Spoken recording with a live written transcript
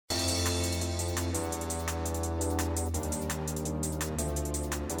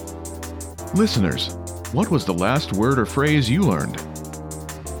Listeners, what was the last word or phrase you learned?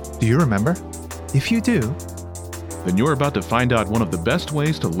 Do you remember? If you do, Then you're about to find out one of the best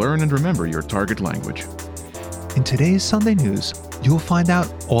ways to learn and remember your target language. in today's Sunday News, you'll find out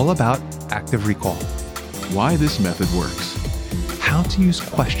all about active recall, Why this method works. how to use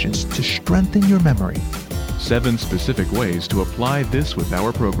questions to strengthen your memory, 7 specific ways to apply this with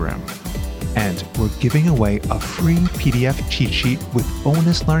our program. and we're giving away a free PDF cheat sheet with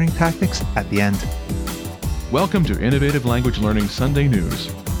bonus learning tactics at the end. Welcome to Innovative Language Learning Sunday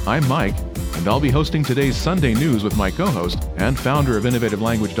News. I'm Mike, and I'll be hosting today's Sunday News with my co-host and founder of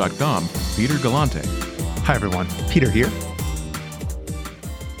InnovativeLanguage.com, Peter Galante. Hi everyone, Peter here.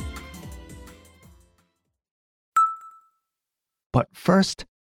 But first,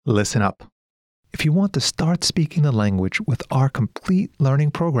 listen up. If you want to start speaking the language with our complete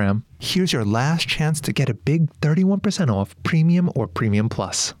learning program, here's your last chance to get a big 31% off Premium or Premium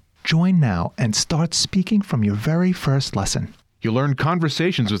Plus. Join now and start speaking from your very first lesson. You'll learn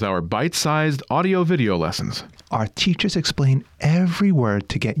conversations with our bite-sized audio-video lessons. Our teachers explain every word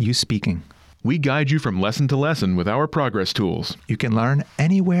to get you speaking. We guide you from lesson to lesson with our progress tools. You can learn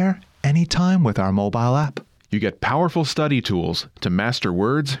anywhere, anytime with our mobile app. You get powerful study tools to master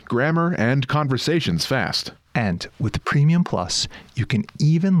words, grammar, and conversations fast. And with Premium Plus, you can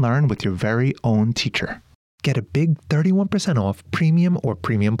even learn with your very own teacher. Get a big 31% off Premium or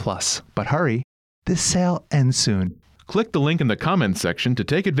Premium Plus. But hurry, this sale ends soon. Click the link in the comments section to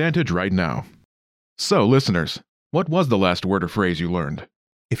take advantage right now. So, listeners, what was the last word or phrase you learned?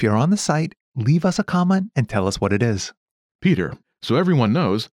 If you're on the site, leave us a comment and tell us what it is. Peter, so everyone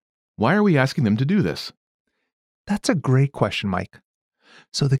knows, why are we asking them to do this? That's a great question, Mike.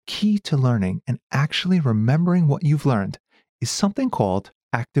 So the key to learning and actually remembering what you've learned is something called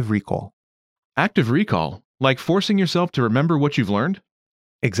active recall. Active recall, like forcing yourself to remember what you've learned?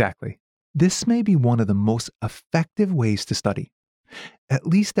 Exactly. This may be one of the most effective ways to study. At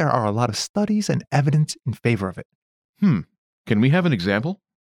least there are a lot of studies and evidence in favor of it. Can we have an example?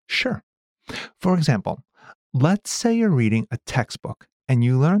 Sure. For example, let's say you're reading a textbook and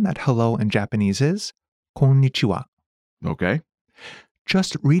you learn that hello in Japanese is konnichiwa. Okay.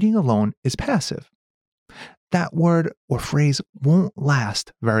 Just reading alone is passive. That word or phrase won't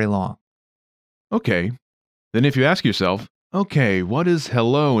last very long. Okay. Then if you ask yourself, okay, what is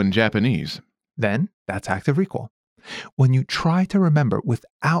hello in Japanese? Then that's active recall. When you try to remember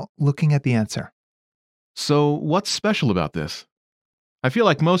without looking at the answer. So what's special about this? I feel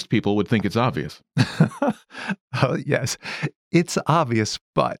like most people would think it's obvious. Oh, yes, it's obvious,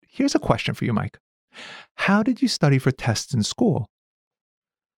 but here's a question for you, Mike. How did you study for tests in school?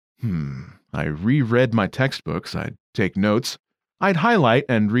 I reread my textbooks, I'd take notes, I'd highlight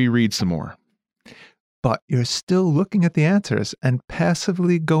and reread some more. But you're still looking at the answers and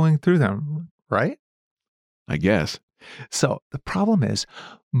passively going through them, right? I guess. So the problem is,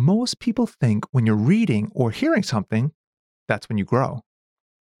 most people think when you're reading or hearing something, that's when you grow.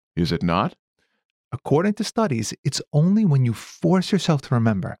 Is it not? According to studies, it's only when you force yourself to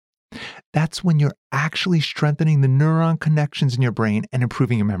remember. That's when you're actually strengthening the neuron connections in your brain and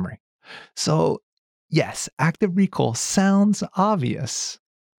improving your memory. So, yes, active recall sounds obvious.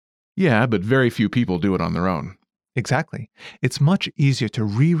 Yeah, but very few people do it on their own. Exactly. It's much easier to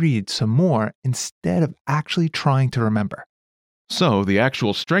reread some more instead of actually trying to remember. So the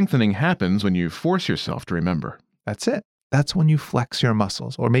actual strengthening happens when you force yourself to remember. That's it. That's when you flex your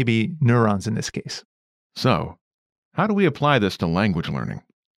muscles, or maybe neurons in this case. So, how do we apply this to language learning?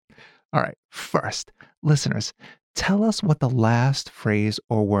 All right, first, listeners, tell us what the last phrase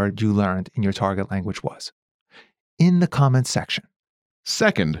or word you learned in your target language was in the comments section.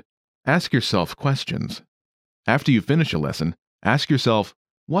 Second, ask yourself questions. After you finish a lesson, ask yourself,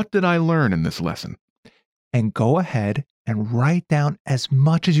 what did I learn in this lesson? And go ahead and write down as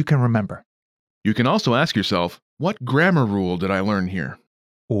much as you can remember. You can also ask yourself, what grammar rule did I learn here?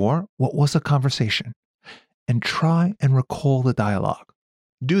 Or what was the conversation? And try and recall the dialogue.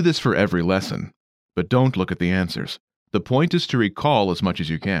 Do this for every lesson, but don't look at the answers. The point is to recall as much as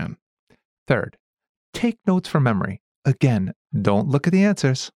you can. Third, take notes from memory. Again, don't look at the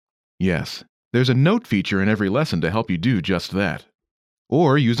answers. Yes, there's a note feature in every lesson to help you do just that.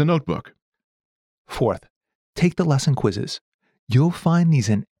 Or use a notebook. Fourth, take the lesson quizzes. You'll find these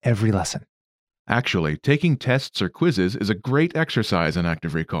in every lesson. Actually, taking tests or quizzes is a great exercise in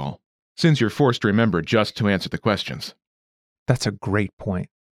active recall, since you're forced to remember just to answer the questions. That's a great point.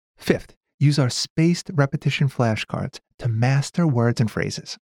 Fifth, use our spaced repetition flashcards to master words and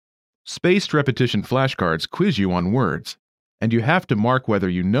phrases. Spaced repetition flashcards quiz you on words, and you have to mark whether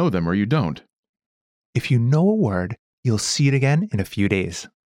you know them or you don't. If you know a word, you'll see it again in a few days.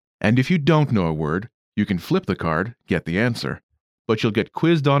 And if you don't know a word, you can flip the card, get the answer, but you'll get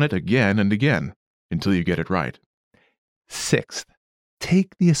quizzed on it again and again until you get it right. Sixth,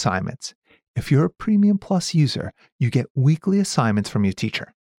 take the assignments. If you're a Premium Plus user, you get weekly assignments from your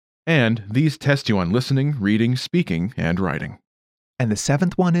teacher. And these test you on listening, reading, speaking, and writing. And the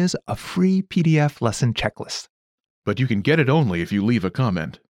seventh one is a free PDF lesson checklist. But you can get it only if you leave a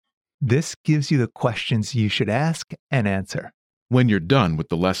comment. This gives you the questions you should ask and answer. When you're done with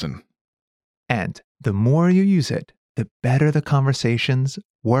the lesson. And the more you use it, the better the conversations,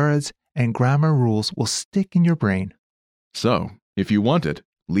 words, and grammar rules will stick in your brain. So, if you want it,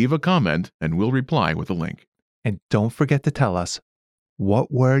 leave a comment and we'll reply with a link. And don't forget to tell us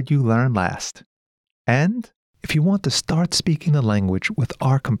what word you learned last. And if you want to start speaking the language with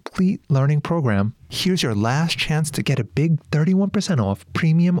our complete learning program, here's your last chance to get a big 31% off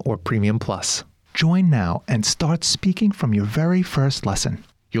Premium or Premium Plus. Join now and start speaking from your very first lesson.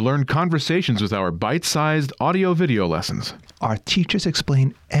 You'll learn conversations with our bite-sized audio-video lessons. Our teachers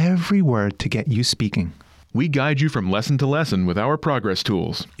explain every word to get you speaking. We guide you from lesson to lesson with our progress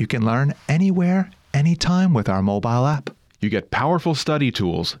tools. You can learn anywhere, anytime with our mobile app. You get powerful study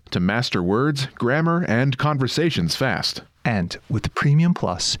tools to master words, grammar, and conversations fast. And with Premium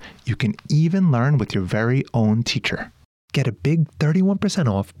Plus, you can even learn with your very own teacher. Get a big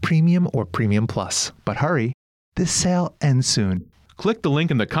 31% off Premium or Premium Plus. But hurry, this sale ends soon. Click the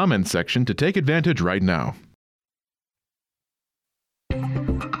link in the comments section to take advantage right now.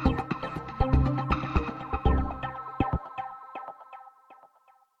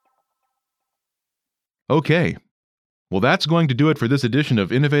 Okay. Well, that's going to do it for this edition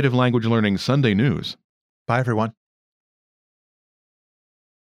of Innovative Language Learning Sunday News. Bye, everyone.